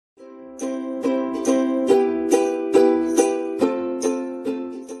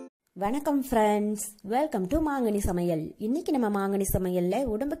வணக்கம் friends, welcome to மாங்கனி சமையல். இன்னைக்கு நம்ம மாங்கனி சமையல்ல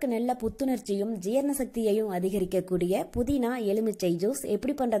உடம்புக்கு நல்ல புத்துணர்ச்சியும் ஜீரண சக்தியையும் அதிகரிக்கக்கூடிய புதினா எலுமிச்சை ஜூஸ்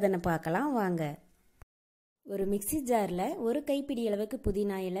எப்படி பண்றதுன்னு பார்க்கலாம் வாங்க. ஒரு மிக்ஸி ஜார்ல ஒரு கைப்பிடி அளவுக்கு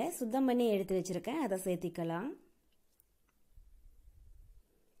புதினா இலை சுத்தம் பண்ணி எடுத்து வச்சிருக்கேன், அதை சேர்த்திக்கலாம்.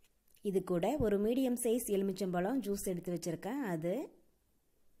 இது கூட ஒரு மீடியம் சைஸ் எலுமிச்சம்பழம் ஜூஸ் எடுத்து வச்சிருக்கேன், அது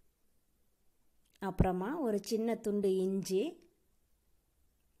அப்புறமா ஒரு சின்ன துண்டு இஞ்சி,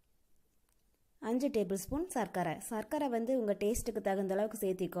 5 டேபிள் ஸ்பூன் சர்க்கரை வந்து உங்கள் டேஸ்ட்டுக்கு தகுந்த அளவுக்கு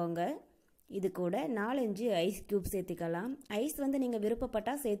சேர்த்திக்கோங்க. இது கூட 4-5 ஐஸ் க்யூப் சேர்த்திக்கலாம். ஐஸ் வந்து நீங்கள்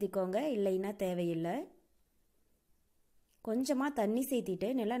விருப்பப்பட்டால் சேர்த்திக்கோங்க, இல்லைன்னா தேவையில்லை. கொஞ்சமாக தண்ணி சேர்த்திட்டு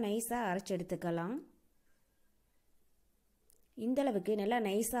நல்லா நைஸாக அரைச்சி எடுத்துக்கலாம். இந்தளவுக்கு நல்லா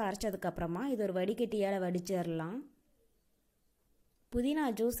நைஸாக அரைச்சதுக்கப்புறமா இது ஒரு வடிகட்டியால் வடிச்சிடலாம். புதினா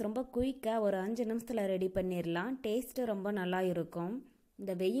ஜூஸ் ரொம்ப குயிக்காக ஒரு 5 நிமிஷத்தில் ரெடி பண்ணிடலாம். டேஸ்ட்டு ரொம்ப நல்லா இருக்கும்.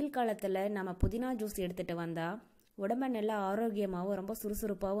 இந்த வெயில் காலத்தில் நம்ம புதினா ஜூஸ் எடுத்துகிட்டு வந்தால் உடம்பை நல்லா ஆரோக்கியமாகவும் ரொம்ப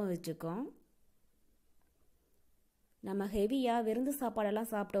சுறுசுறுப்பாகவும் வச்சுக்கும். நம்ம ஹெவியாக விருந்து சாப்பாடெல்லாம்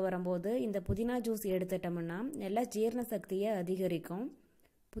சாப்பிட்டு வரும்போது இந்த புதினா ஜூஸ் எடுத்துட்டோம்னா நல்லா ஜீரண சக்தியை அதிகரிக்கும்.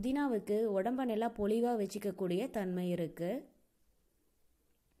 புதினாவுக்கு உடம்பை நல்லா பொலிவாக வச்சுக்கக்கூடிய தன்மை இருக்குது.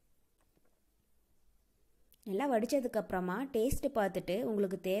 நல்லா வடித்ததுக்கப்புறமா டேஸ்ட்டு பார்த்துட்டு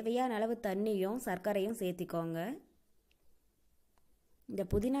உங்களுக்கு தேவையான அளவு தண்ணியும் சர்க்கரையும் சேர்த்திக்கோங்க. இந்த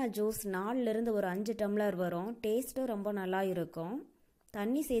புதினா ஜூஸ் 4லிருந்து ஒரு 5 டம்ளர் வரும். டேஸ்ட்டும் ரொம்ப நல்லா இருக்கும்.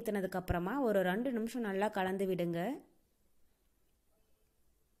 தண்ணி சேர்த்துனதுக்கப்புறமா ஒரு 2 நிமிஷம் நல்லா கலந்து விடுங்க.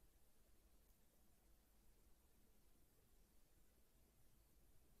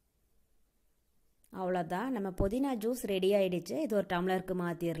 அவ்வளோதான், நம்ம புதினா ஜூஸ் ரெடி ஆயிடுச்சு. இது ஒரு டம்ளருக்கு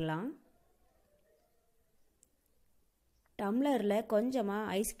மாற்றிடலாம். டம்ளரில் கொஞ்சமாக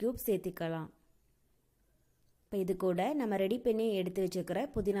ஐஸ் க்யூப் சேர்த்திக்கலாம். இப்போ இது கூட நம்ம ரெடி பண்ணி எடுத்து வச்சுக்கிற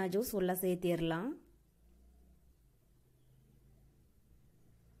புதினா ஜூஸ் உள்ள சேர்த்திடலாம்.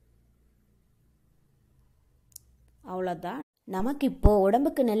 அவ்வளோதான், நமக்கு இப்போது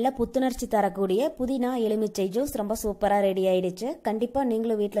உடம்புக்கு நல்ல புத்துணர்ச்சி தரக்கூடிய புதினா எலுமிச்சை ஜூஸ் ரொம்ப சூப்பராக ரெடி ஆயிடுச்சு. கண்டிப்பாக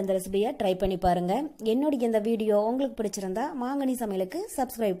நீங்களும் வீட்டில் இந்த ரெசிபியை ட்ரை பண்ணி பாருங்கள். என்னுடைய இந்த வீடியோ உங்களுக்கு பிடிச்சிருந்தா மாங்கனி சமையலுக்கு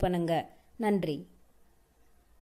சப்ஸ்கிரைப் பண்ணுங்கள். நன்றி.